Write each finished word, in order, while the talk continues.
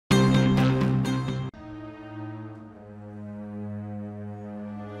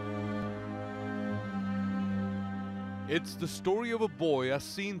It's the story of a boy as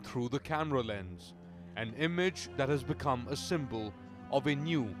seen through the camera lens, an image that has become a symbol of a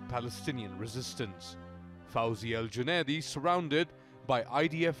new Palestinian resistance. Fawzi al Junaidi surrounded by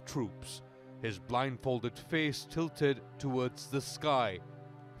IDF troops, his blindfolded face tilted towards the sky.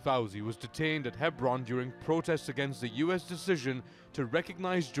 Fawzi was detained at Hebron during protests against the US decision to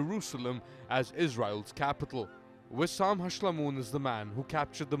recognize Jerusalem as Israel's capital. Wissam Hashlamoon is the man who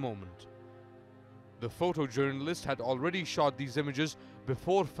captured the moment. The photojournalist had already shot these images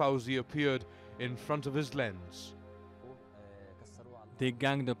before Fawzi appeared in front of his lens. They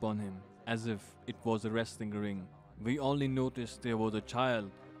ganged upon him as if it was a wrestling ring. We only noticed there was a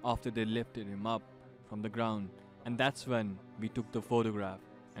child after they lifted him up from the ground, and that's when we took the photograph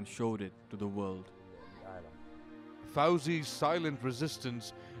and showed it to the world. Fawzi's silent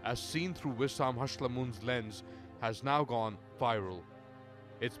resistance, as seen through Wissam Hashlamoon's lens, has now gone viral.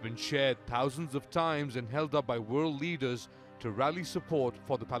 It's been shared thousands of times and held up by world leaders to rally support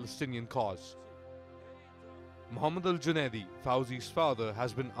for the Palestinian cause. Muhammad al Junaidi, Fawzi's father,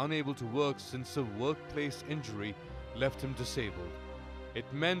 has been unable to work since a workplace injury left him disabled.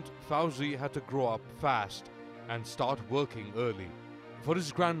 It meant Fawzi had to grow up fast and start working early. For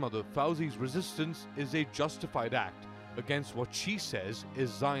his grandmother, Fawzi's resistance is a justified act against what she says is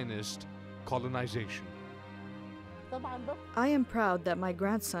Zionist colonization. I am proud that my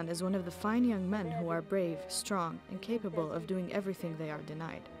grandson is one of the fine young men who are brave, strong, and capable of doing everything they are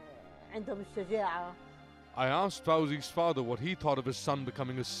denied. I asked Fawzi's father what he thought of his son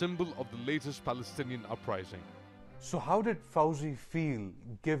becoming a symbol of the latest Palestinian uprising. So how did Fawzi feel,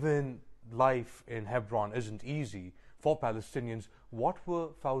 given life in Hebron isn't easy for Palestinians? What were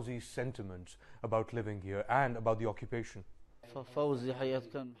Fawzi's sentiments about living here and about the occupation?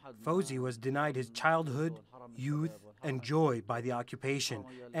 Fawzi was denied his childhood, youth, and joy by the occupation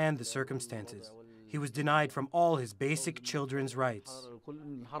and the circumstances. He was denied from all his basic children's rights.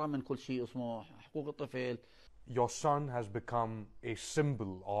 Your son has become a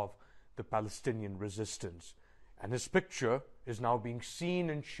symbol of the Palestinian resistance, and his picture is now being seen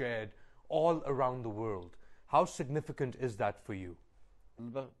and shared all around the world. How significant is that for you?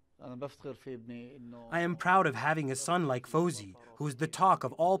 I am proud of having a son like Fawzi, who is the talk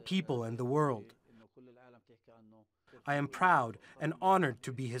of all people and the world. I am proud and honored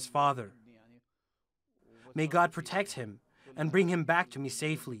to be his father. May God protect him and bring him back to me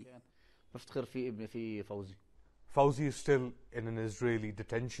safely. Fawzi is still in an Israeli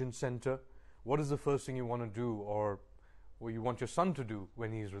detention center. What is the first thing you want to do, or what you want your son to do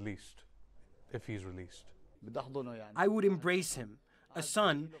when he's released, if he's released? I would embrace him. A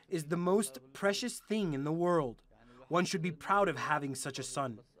son is the most precious thing in the world. One should be proud of having such a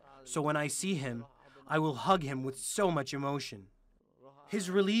son. So when I see him, I will hug him with so much emotion. His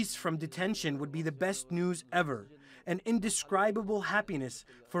release from detention would be the best news ever, an indescribable happiness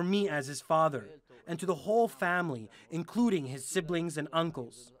for me as his father, and to the whole family, including his siblings and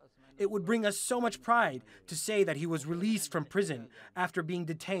uncles. It would bring us so much pride to say that he was released from prison after being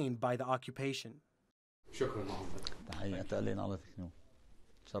detained by the occupation. شكرا. تحية لنا الله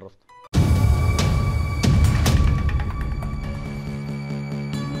تشرفت.